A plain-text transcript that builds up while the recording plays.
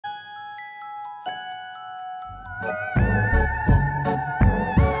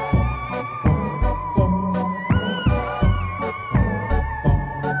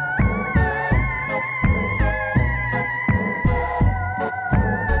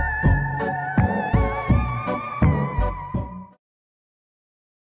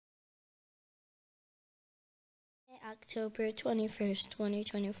October 21st,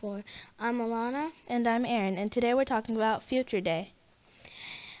 2024. I'm Alana. And I'm Aaron, and today we're talking about Future Day.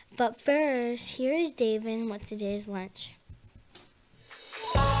 But first, here is David with today's lunch.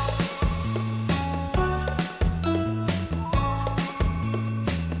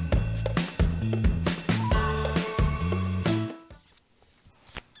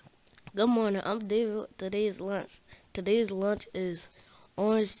 Good morning, I'm David with today's lunch. Today's lunch is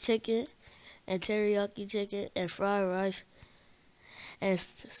orange chicken and teriyaki chicken and fried rice and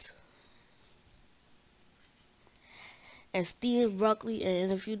steamed broccoli.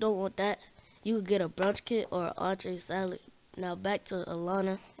 And if you don't want that, you could get a brunch kit or an entree salad. Now back to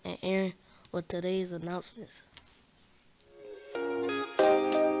Alana and Aaron with today's announcements.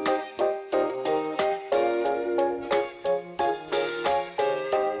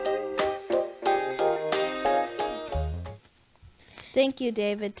 Thank you,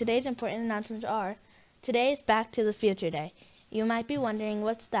 David. Today's important announcements are: today is Back to the Future Day. You might be wondering,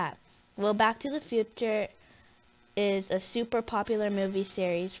 what's that? Well, Back to the Future is a super popular movie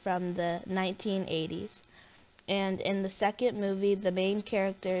series from the 1980s. And in the second movie, the main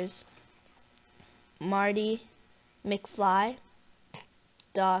characters, Marty McFly,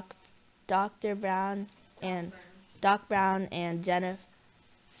 Dr. Brown, and Doc Brown and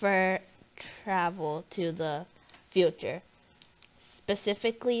Jennifer travel to the future,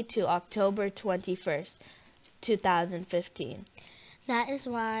 specifically to October 21st, 2015. That is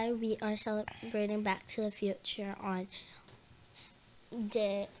why we are celebrating Back to the Future on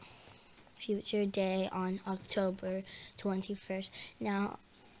Future Day on October 21st. Now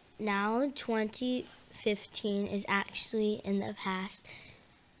 2015 is actually in the past,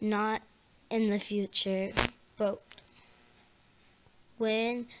 not in the future. But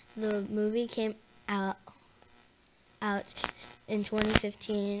when the movie came out in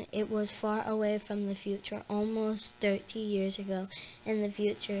 2015, it was far away from the future, almost 30 years ago in the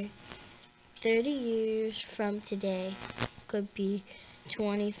future. 30 years from today could be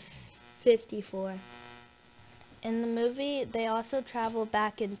 2054. In the movie, they also travel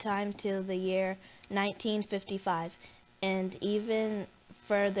back in time to the year 1955 and even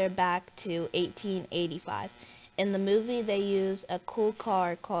further back to 1885. In the movie, they use a cool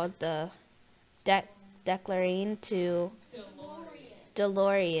car called the DeLorean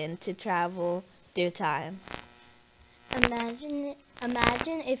to travel through time. Imagine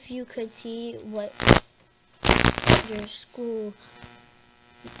if you could see what your school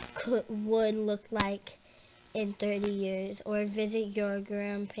would look like in 30 years, or visit your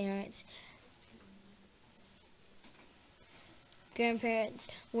grandparents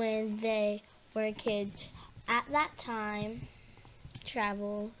when they were kids. At that time,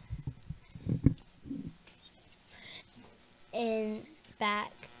 travel in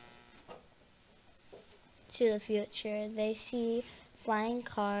Back to the Future, they see flying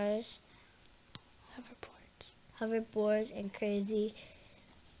cars, hoverboards, and crazy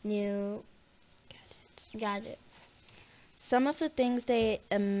new gadgets. Some of the things they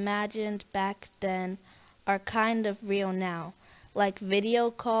imagined back then are kind of real now, like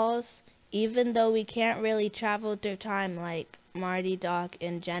video calls. Even though we can't really travel through time like Marty, Doc,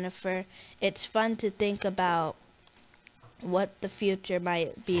 and Jennifer, it's fun to think about what the future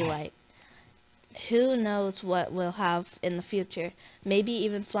might be like. Who knows what we'll have in the future? Maybe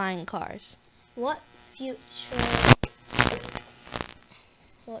even flying cars. What future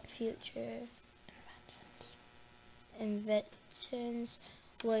inventions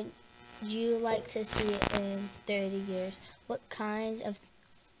would you like to see in 30 years? What kinds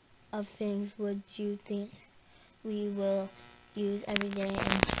of things would you think we will use every day in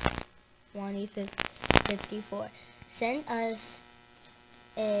 2054? Send us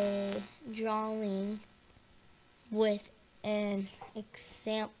a drawing with an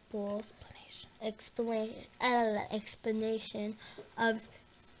explanation of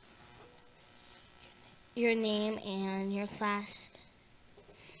your name and your class,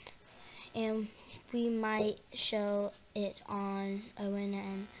 and we might show it on Owen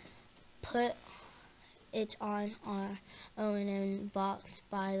and put it on our Owen box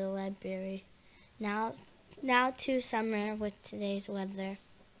by the library. Now to summer with today's weather.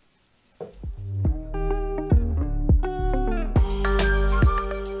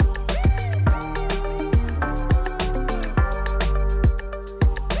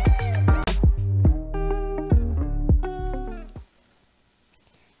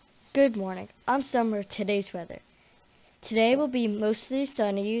 Good morning. I'm Summer with today's weather. Today will be mostly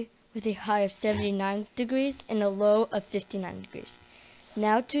sunny with a high of 79 degrees and a low of 59 degrees.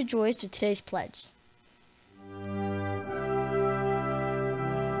 Now to Joyce with today's pledge.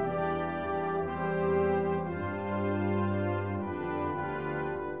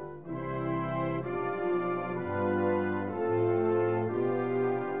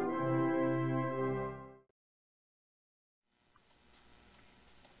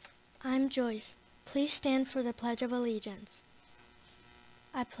 I'm Joyce. Please stand for the Pledge of Allegiance.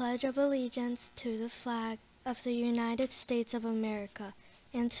 I pledge of allegiance to the flag of the United States of America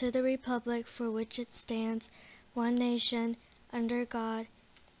and to the republic for which it stands, one nation, under God,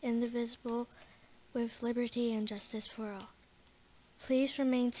 indivisible, with liberty and justice for all. Please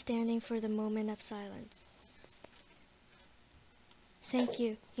remain standing for the moment of silence. Thank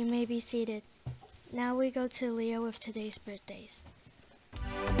you. You may be seated. Now we go to Leo with today's birthdays.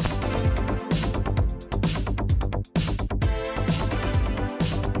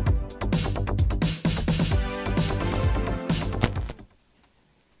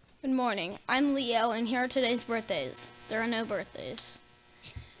 Good morning. I'm Leo, and here are today's birthdays. There are no birthdays.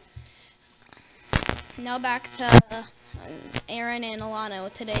 Now back to Aaron and Alana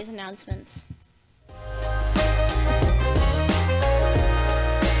with today's announcements.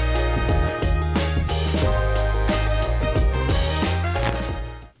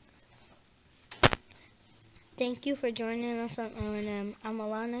 Thank you for joining us on O&M. I'm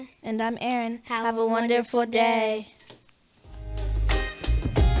Alana. And I'm Aaron. Have Have a a wonderful wonderful day. day.